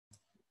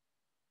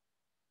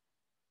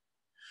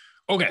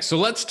Okay, so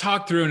let's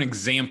talk through an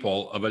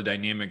example of a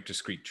dynamic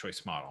discrete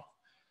choice model.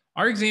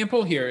 Our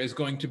example here is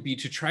going to be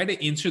to try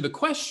to answer the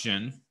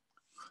question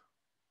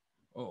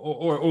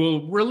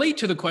or relate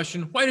to the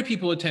question, why do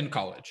people attend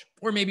college?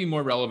 Or maybe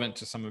more relevant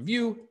to some of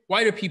you,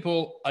 why do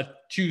people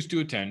choose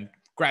to attend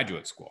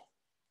graduate school?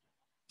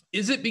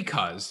 Is it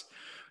because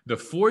the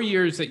 4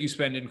 years that you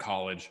spend in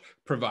college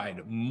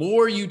provide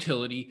more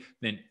utility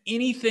than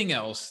anything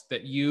else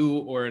that you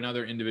or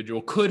another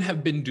individual could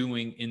have been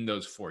doing in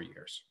those 4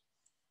 years?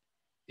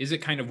 Is it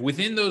kind of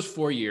within those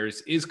 4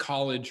 years, is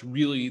college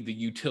really the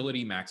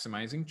utility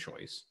maximizing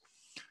choice?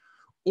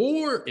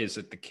 Or is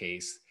it the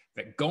case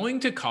that going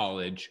to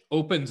college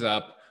opens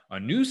up a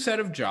new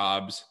set of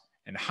jobs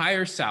and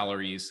higher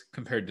salaries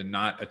compared to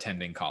not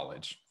attending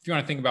college? If you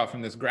want to think about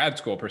from this grad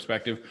school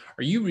perspective,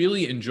 are you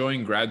really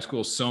enjoying grad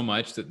school so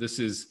much that this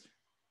is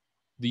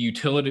the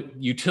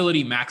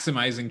utility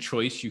maximizing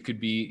choice you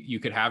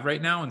could have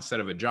right now instead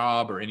of a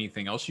job or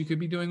anything else you could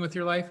be doing with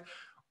your life?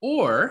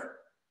 Or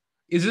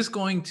is this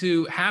going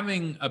to,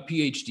 having a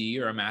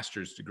PhD or a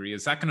master's degree,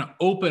 is that going to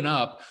open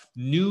up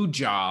new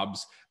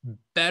jobs,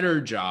 better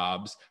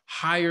jobs,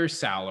 higher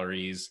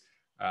salaries,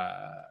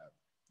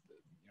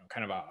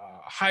 kind of a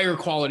higher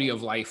quality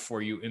of life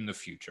for you in the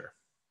future?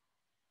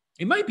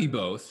 It might be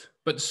both,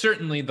 but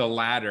certainly the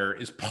latter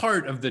is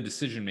part of the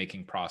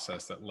decision-making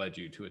process that led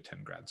you to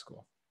attend grad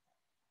school.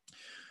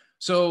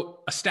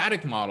 So a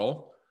static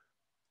model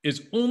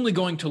is only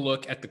going to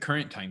look at the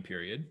current time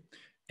period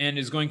and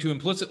is going to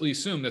implicitly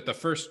assume that the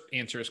first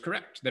answer is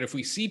correct, that if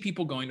we see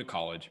people going to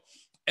college,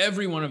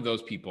 every one of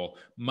those people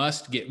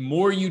must get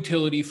more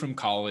utility from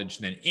college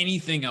than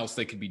anything else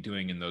they could be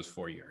doing in those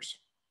 4 years.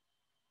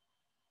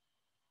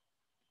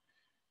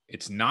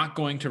 It's not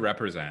going to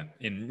represent,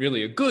 in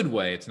really a good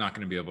way, it's not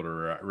going to be able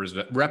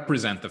to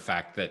represent the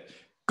fact that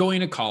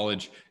going to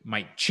college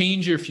might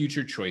change your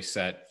future choice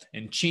set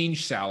and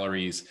change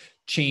salaries,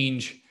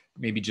 change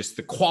maybe just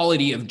the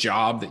quality of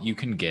job that you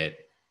can get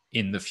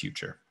in the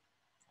future.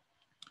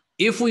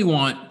 If we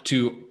want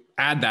to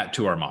add that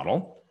to our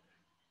model,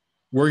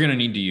 we're going to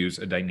need to use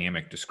a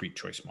dynamic discrete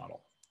choice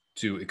model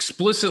to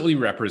explicitly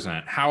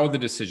represent how the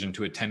decision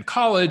to attend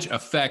college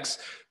affects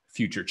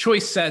future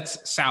choice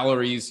sets,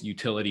 salaries,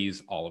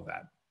 utilities, all of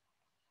that.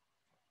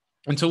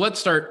 And so let's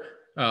start,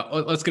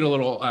 let's get a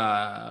little,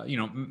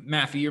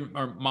 mathy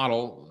or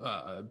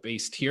model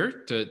based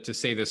here to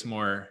say this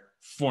more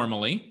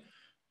formally.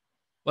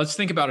 Let's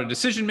think about a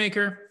decision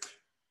maker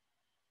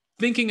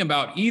thinking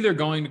about either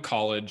going to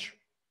college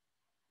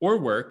or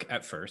work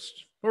at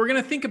first. But we're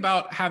going to think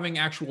about having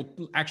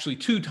actually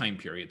 2 time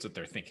periods that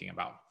they're thinking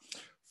about.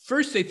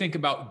 First, they think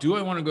about, do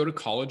I want to go to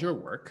college or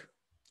work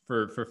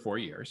for 4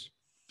 years?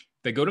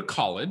 They go to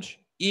college.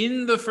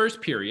 In the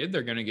first period,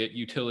 they're going to get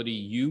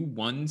utility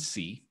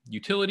U1C,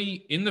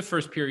 utility in the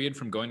first period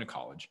from going to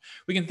college.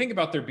 We can think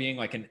about there being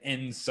like an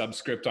end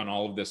subscript on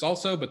all of this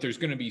also, but there's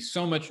going to be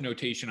so much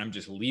notation, I'm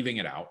just leaving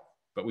it out.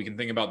 But we can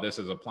think about this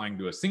as applying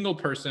to a single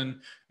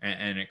person,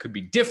 and it could be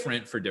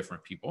different for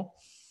different people.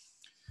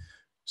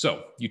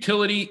 So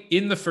utility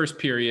in the first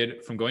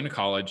period from going to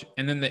college.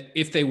 And then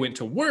if they went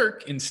to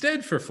work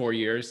instead for 4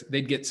 years,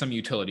 they'd get some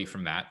utility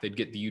from that. They'd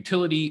get the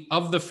utility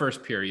of the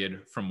first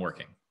period from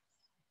working.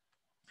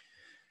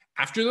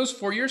 After those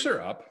 4 years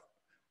are up,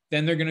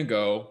 then they're going to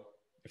go,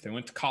 if they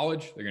went to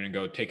college, they're going to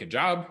go take a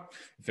job.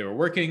 If they were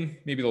working,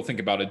 maybe they'll think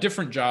about a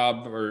different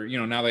job, or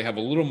now they have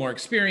a little more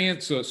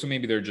experience. So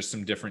maybe there are just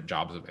some different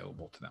jobs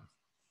available to them.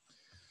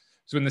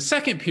 So in the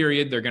second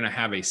period, they're going to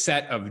have a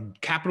set of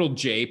capital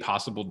J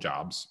possible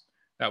jobs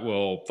that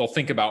they'll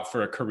think about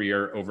for a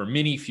career over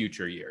many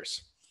future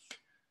years.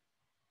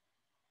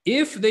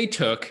 If they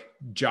took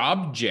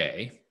job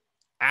J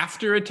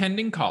after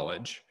attending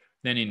college,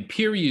 then in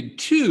period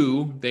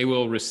 2, they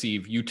will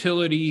receive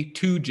utility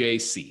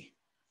 2JC.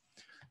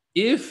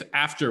 If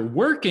after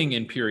working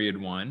in period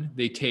 1,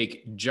 they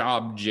take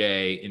job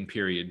J in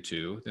period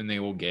 2, then they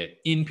will get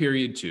in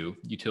period 2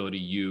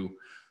 utility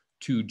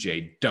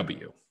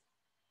U2JW.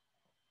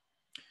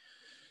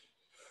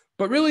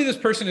 But really, this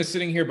person is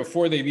sitting here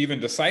before they've even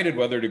decided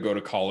whether to go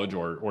to college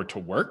or to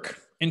work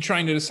and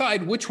trying to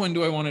decide which one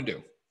do I want to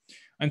do.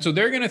 And so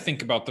they're going to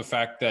think about the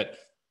fact that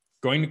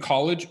going to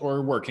college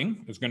or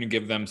working is going to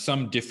give them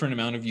some different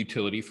amount of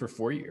utility for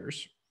 4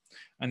 years.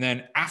 And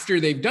then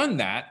after they've done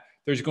that,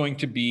 there's going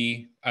to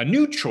be a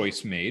new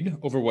choice made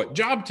over what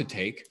job to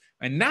take.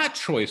 And that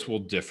choice will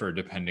differ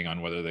depending on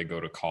whether they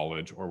go to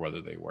college or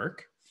whether they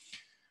work.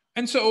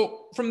 And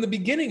so from the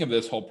beginning of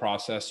this whole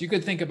process, you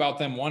could think about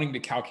them wanting to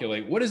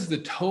calculate what is the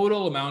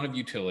total amount of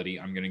utility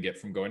I'm going to get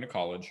from going to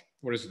college?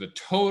 What is the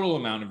total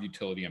amount of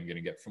utility I'm going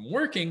to get from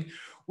working?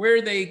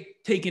 Where they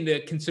take into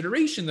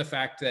consideration the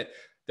fact that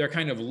their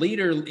kind of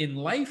later in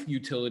life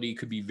utility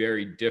could be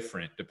very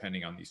different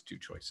depending on these 2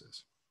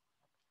 choices.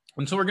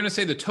 And so we're going to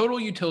say the total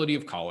utility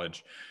of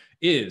college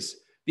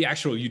is the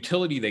actual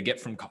utility they get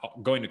from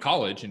going to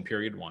college in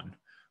period 1,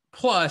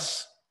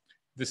 plus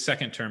the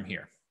second term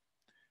here.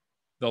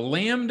 The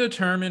lambda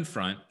term in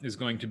front is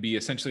going to be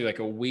essentially like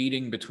a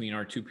weighting between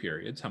our two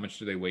periods. How much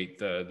do they weight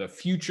the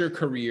future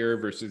career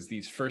versus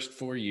these first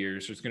 4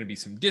 years? There's going to be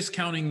some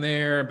discounting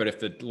there, but if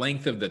the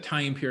length of the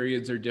time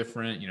periods are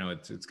different,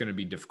 it's going to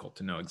be difficult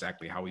to know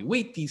exactly how we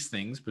weight these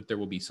things, but there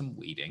will be some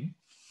weighting.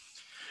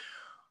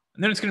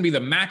 And then it's going to be the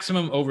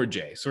maximum over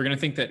J. So we're going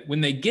to think that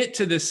when they get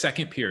to this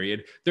second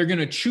period, they're going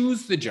to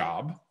choose the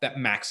job that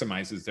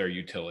maximizes their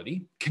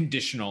utility,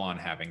 conditional on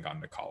having gone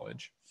to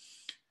college.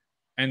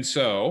 And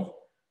so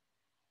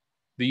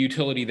the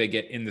utility they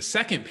get in the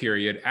second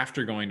period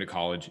after going to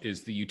college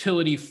is the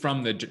utility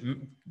from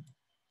the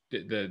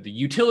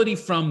utility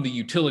from the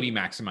utility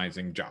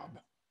maximizing job.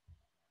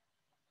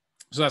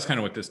 So that's kind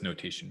of what this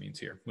notation means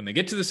here. When they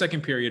get to the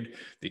second period,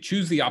 they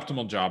choose the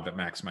optimal job that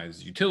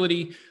maximizes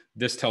utility.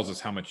 This tells us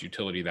how much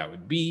utility that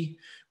would be.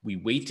 We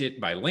weight it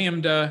by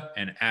lambda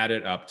and add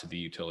it up to the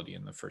utility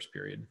in the first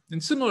period.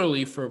 And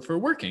similarly for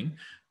working,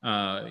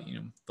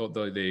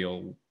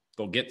 they'll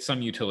get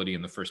some utility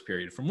in the first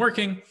period from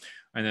working,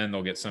 and then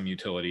they'll get some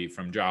utility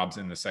from jobs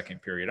in the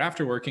second period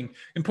after working.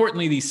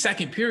 Importantly, these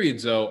second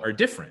periods, though, are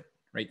different,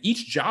 right?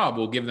 Each job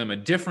will give them a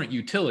different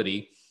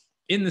utility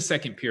in the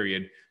second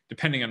period,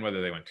 depending on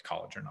whether they went to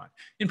college or not.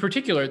 In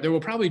particular, there will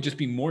probably just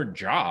be more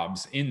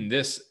jobs in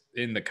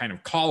the kind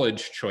of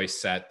college choice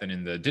set than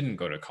in the didn't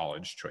go to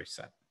college choice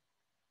set.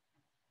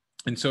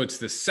 And so it's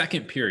the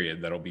second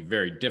period that'll be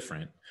very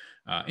different,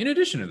 in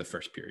addition to the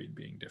first period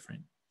being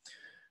different.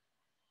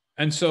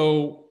 And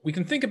so we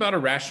can think about a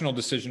rational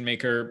decision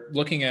maker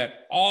looking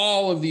at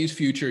all of these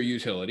future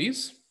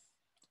utilities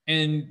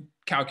and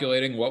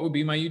calculating what would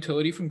be my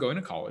utility from going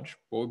to college,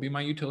 what would be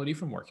my utility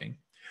from working.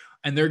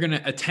 And they're going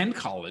to attend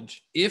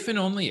college if and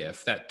only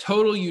if that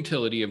total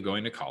utility of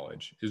going to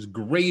college is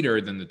greater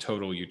than the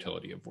total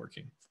utility of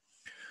working.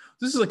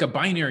 This is like a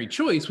binary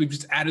choice. We've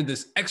just added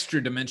this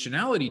extra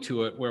dimensionality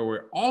to it where we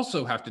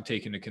also have to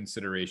take into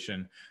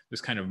consideration this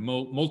kind of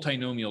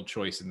multinomial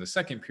choice in the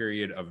second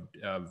period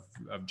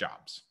of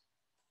jobs.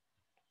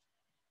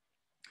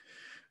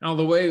 Now,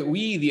 the way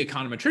we, the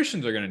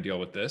econometricians, are going to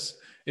deal with this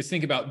is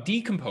think about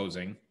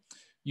decomposing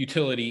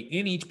utility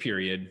in each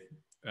period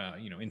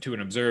into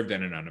an observed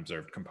and an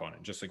unobserved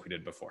component, just like we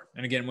did before.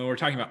 And again, when we're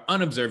talking about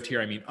unobserved here,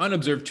 I mean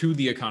unobserved to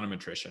the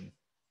econometrician.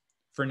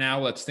 For now,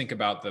 let's think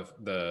about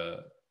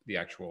the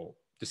actual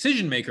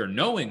decision maker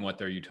knowing what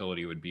their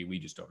utility would be. We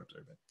just don't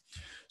observe it.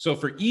 So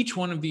for each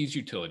one of these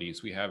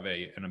utilities, we have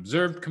an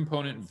observed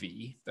component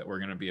V that we're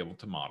going to be able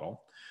to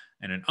model,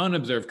 and an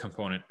unobserved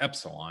component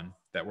epsilon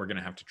that we're going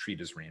to have to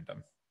treat as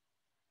random.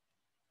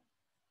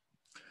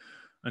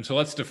 And so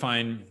let's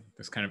define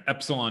this kind of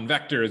epsilon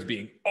vector as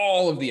being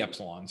all of the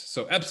epsilons.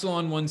 So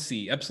epsilon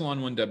 1c, epsilon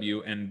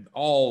 1w, and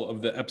all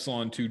of the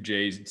epsilon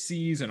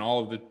 2j's and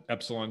all of the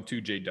epsilon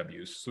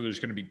 2jw's. So there's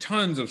going to be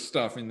tons of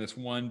stuff in this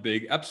one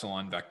big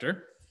epsilon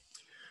vector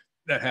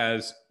that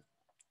has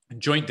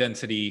joint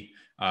density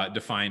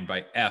defined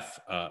by f,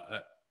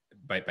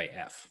 by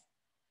f.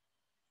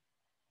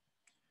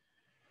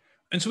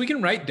 And so we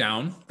can write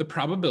down the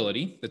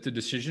probability that the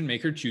decision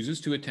maker chooses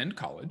to attend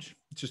college.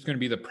 It's just going to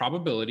be the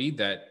probability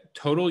that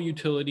total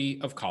utility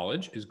of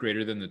college is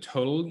greater than the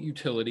total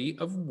utility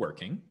of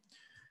working.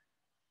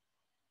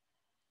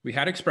 We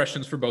had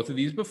expressions for both of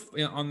these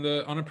on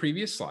a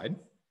previous slide.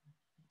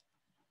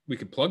 We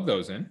could plug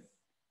those in.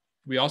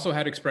 We also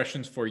had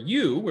expressions for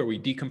U where we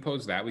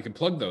decompose that. We can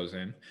plug those in.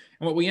 And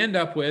what we end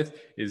up with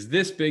is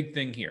this big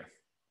thing here,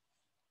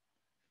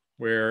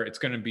 where it's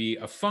going to be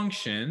a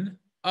function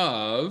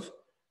of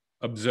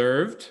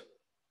observed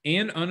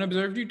and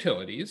unobserved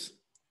utilities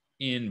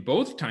in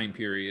both time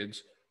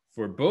periods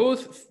for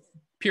both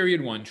period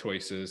 1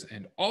 choices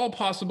and all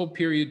possible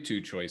period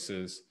 2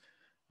 choices.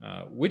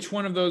 Which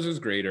one of those is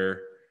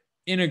greater,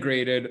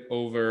 integrated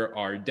over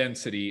our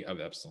density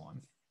of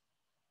epsilon.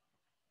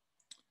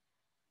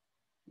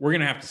 We're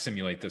going to have to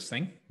simulate this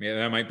thing. Yeah,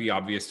 that might be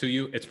obvious to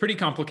you. It's pretty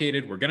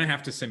complicated. We're going to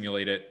have to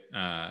simulate it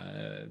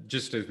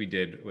just as we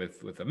did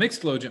with a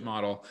mixed logit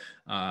model,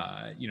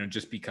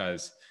 just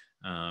because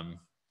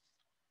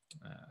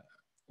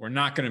we're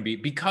not going to be,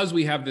 because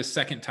we have this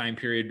second time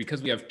period,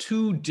 because we have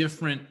two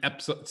different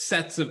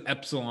sets of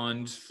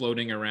epsilons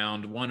floating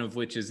around, one of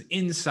which is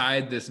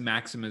inside this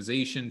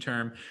maximization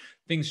term,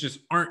 things just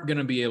aren't going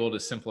to be able to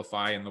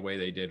simplify in the way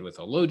they did with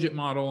a logit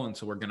model. And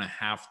so we're going to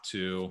have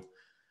to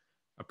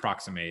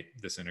approximate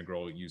this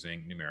integral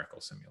using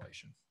numerical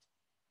simulation.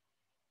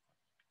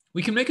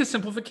 We can make a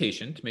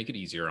simplification to make it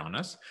easier on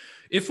us.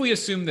 If we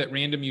assume that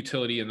random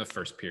utility in the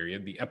first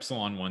period, the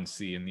epsilon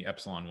 1c and the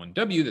epsilon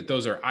 1w, that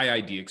those are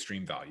IID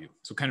extreme value.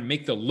 So kind of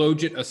make the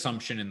logit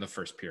assumption in the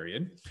first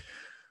period.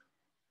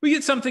 We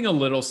get something a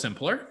little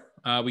simpler.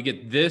 We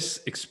get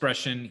this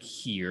expression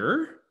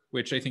here,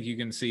 which I think you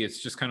can see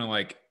it's just kind of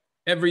like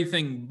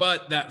everything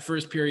but that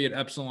first period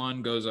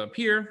epsilon goes up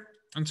here.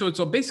 And so it's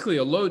basically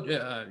a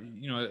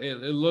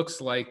it looks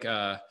like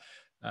a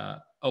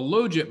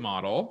logit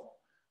model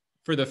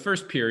for the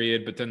first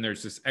period, but then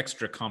there's this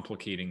extra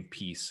complicating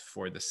piece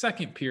for the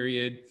second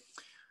period.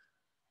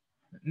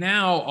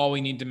 Now, all we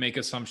need to make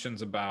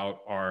assumptions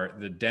about are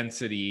the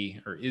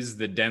density, or is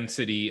the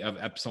density of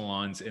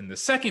epsilons in the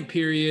second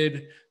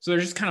period. So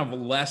there's just kind of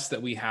less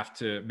that we have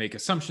to make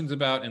assumptions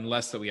about and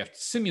less that we have to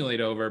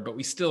simulate over, but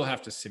we still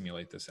have to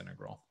simulate this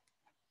integral.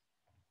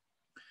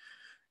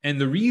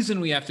 And the reason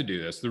we have to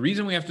do this, the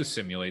reason we have to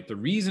simulate, the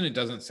reason it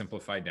doesn't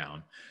simplify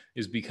down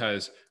is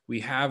because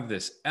we have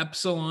this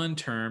epsilon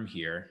term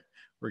here.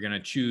 We're going to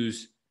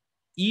choose,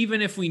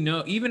 even if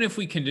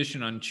we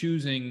condition on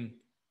choosing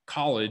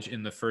college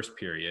in the first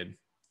period,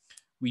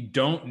 we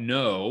don't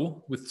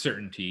know with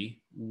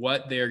certainty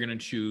what they are going to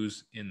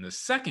choose in the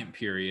second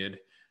period,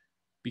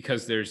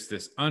 because there's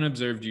this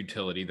unobserved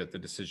utility that the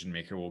decision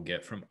maker will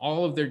get from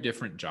all of their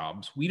different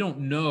jobs. We don't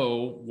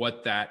know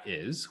what that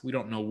is. We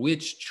don't know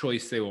which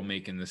choice they will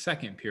make in the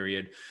second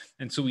period.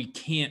 And so we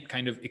can't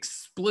kind of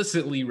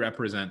explicitly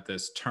represent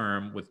this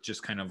term with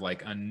just kind of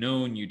like a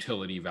known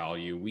utility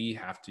value. We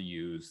have to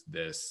use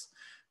this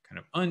kind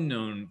of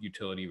unknown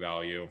utility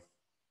value.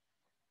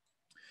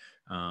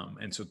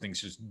 And so things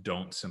just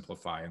don't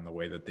simplify in the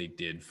way that they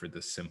did for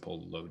the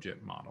simple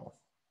logit model.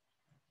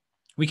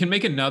 We can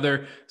make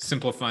another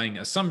simplifying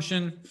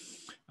assumption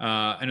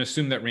and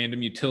assume that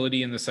random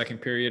utility in the second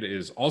period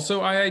is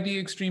also IID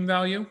extreme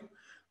value.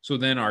 So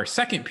then our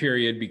second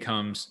period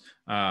becomes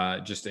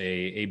just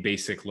a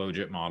basic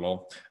logit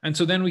model. And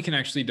so then we can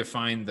actually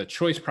define the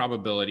choice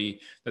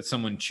probability that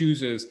someone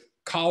chooses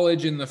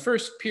college in the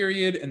first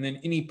period and then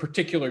any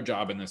particular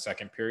job in the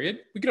second period.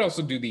 We could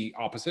also do the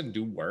opposite and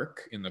do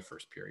work in the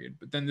first period.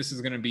 But then this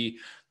is going to be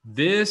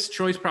this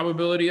choice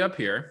probability up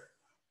here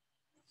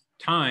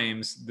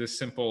times this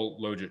simple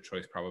logit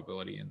choice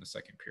probability in the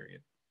second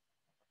period.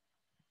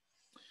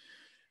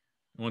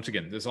 Once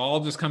again, this all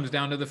just comes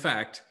down to the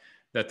fact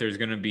that there's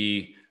going to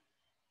be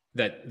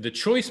that the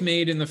choice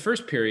made in the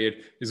first period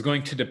is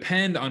going to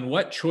depend on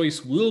what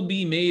choice will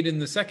be made in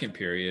the second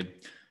period.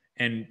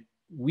 And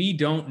we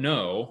don't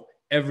know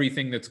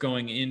everything that's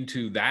going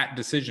into that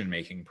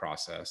decision-making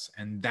process.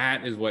 And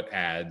that is what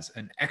adds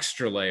an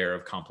extra layer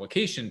of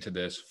complication to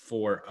this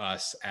for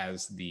us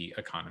as the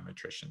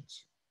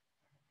econometricians.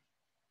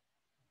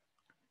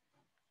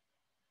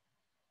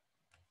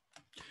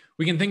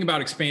 We can think about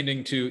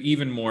expanding to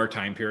even more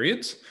time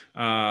periods,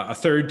 a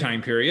third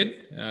time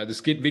period.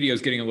 This video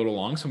is getting a little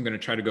long, so I'm going to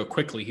try to go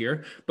quickly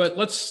here. But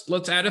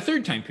let's add a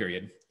third time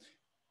period.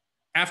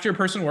 After a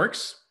person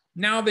works,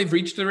 now they've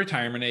reached the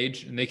retirement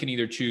age, and they can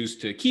either choose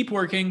to keep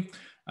working,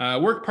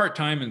 work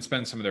part-time and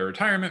spend some of their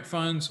retirement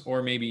funds,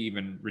 or maybe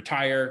even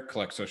retire,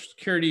 collect Social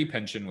Security,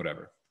 pension,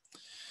 whatever.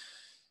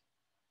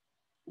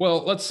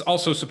 Well, let's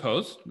also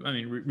suppose, I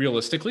mean,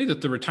 realistically,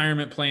 that the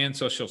retirement plan,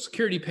 Social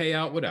Security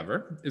payout,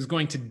 whatever, is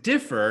going to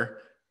differ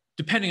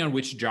depending on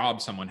which job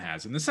someone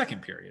has in the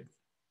second period.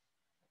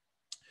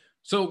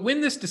 So when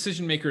this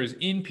decision maker is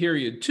in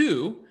period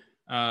 2,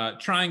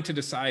 trying to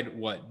decide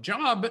what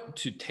job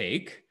to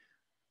take,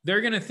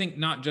 they're going to think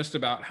not just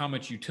about how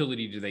much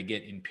utility do they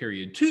get in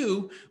period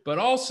 2, but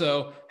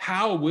also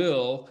how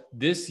will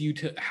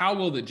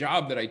the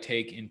job that I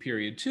take in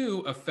period 2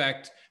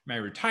 affect my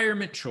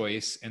retirement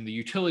choice and the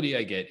utility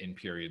I get in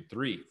period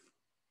 3.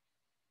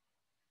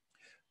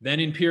 Then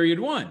in period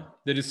 1,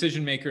 the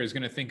decision maker is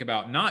going to think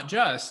about not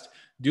just,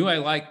 do I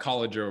like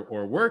college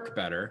or work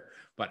better,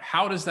 but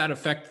how does that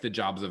affect the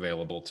jobs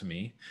available to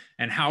me?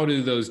 And how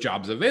do those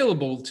jobs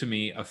available to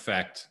me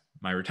affect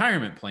my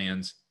retirement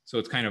plans? So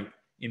it's kind of,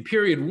 in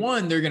period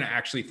 1, they're going to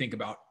actually think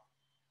about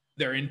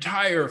their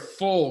entire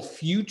full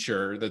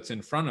future that's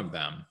in front of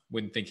them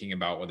when thinking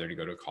about whether to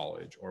go to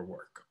college or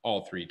work,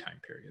 all 3 time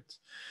periods.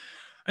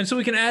 And so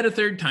we can add a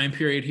third time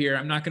period here.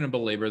 I'm not going to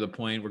belabor the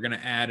point. We're going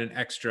to add an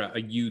extra,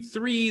 a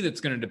U3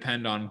 that's going to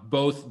depend on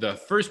both the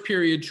first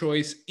period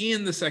choice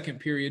and the second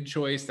period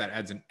choice. That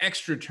adds an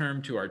extra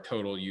term to our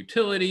total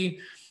utility.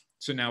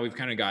 So now we've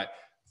kind of got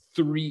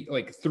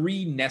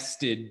three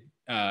nested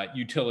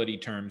utility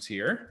terms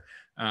here.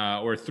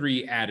 Or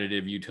 3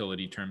 additive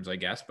utility terms, I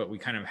guess, but we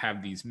kind of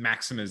have these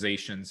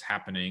maximizations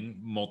happening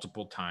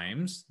multiple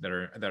times that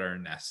are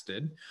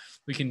nested.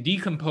 We can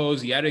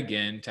decompose yet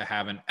again to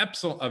have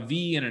a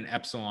V and an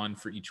epsilon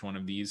for each one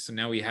of these. So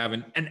now we have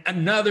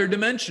another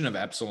dimension of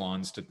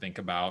epsilons to think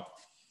about.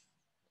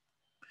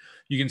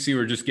 You can see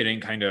we're just getting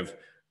kind of,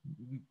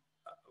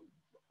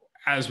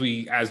 as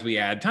we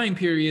add time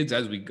periods,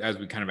 as we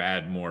kind of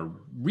add more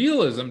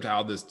realism to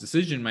how this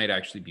decision might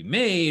actually be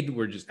made,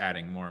 we're just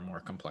adding more and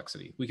more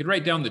complexity. We could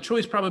write down the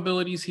choice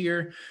probabilities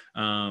here.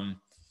 They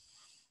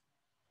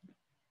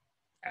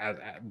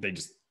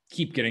just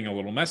keep getting a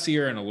little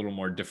messier and a little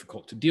more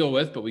difficult to deal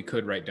with, but we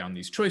could write down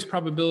these choice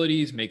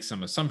probabilities, make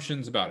some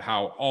assumptions about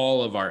how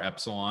all of our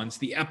epsilons,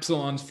 the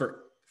epsilons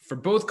for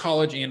both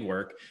college and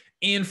work,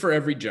 and for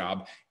every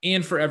job,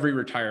 and for every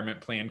retirement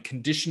plan,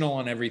 conditional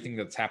on everything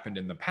that's happened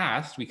in the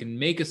past, we can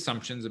make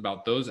assumptions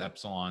about those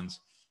epsilons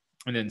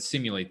and then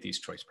simulate these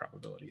choice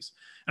probabilities.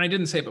 And I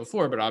didn't say it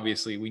before, but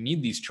obviously we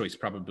need these choice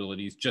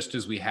probabilities just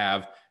as we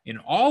have in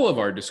all of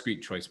our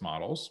discrete choice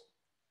models,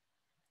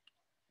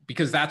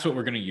 because that's what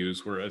we're going to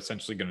use. We're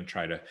essentially going to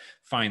try to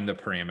find the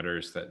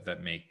parameters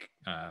that make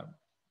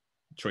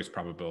choice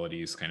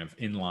probabilities kind of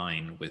in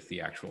line with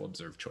the actual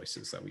observed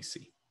choices that we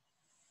see.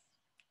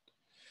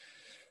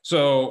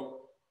 So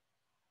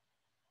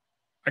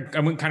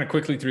I went kind of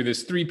quickly through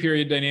this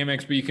 3-period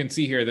dynamics, but you can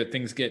see here that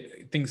things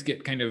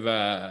get kind of,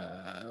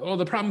 well,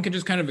 the problem can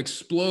just kind of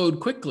explode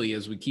quickly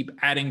as we keep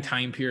adding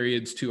time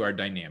periods to our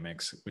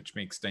dynamics, which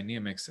makes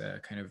dynamics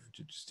kind of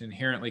just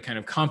inherently kind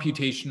of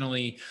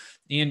computationally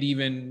and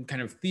even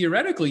kind of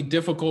theoretically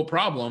difficult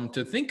problem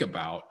to think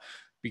about,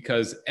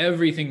 because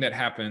everything that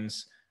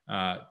happens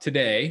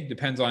today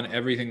depends on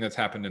everything that's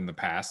happened in the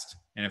past.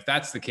 And if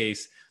that's the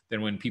case,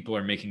 then when people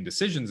are making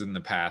decisions in the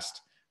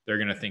past, they're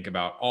going to think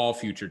about all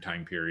future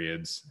time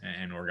periods,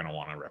 and we're going to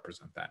want to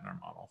represent that in our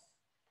model.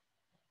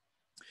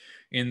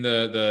 In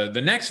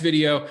the next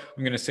video,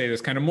 I'm going to say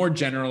this kind of more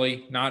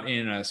generally, not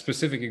in a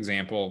specific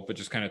example, but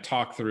just kind of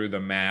talk through the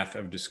math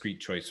of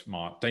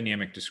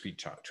dynamic discrete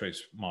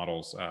choice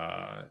models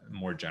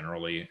more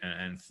generally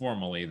and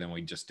formally than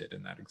we just did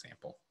in that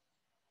example.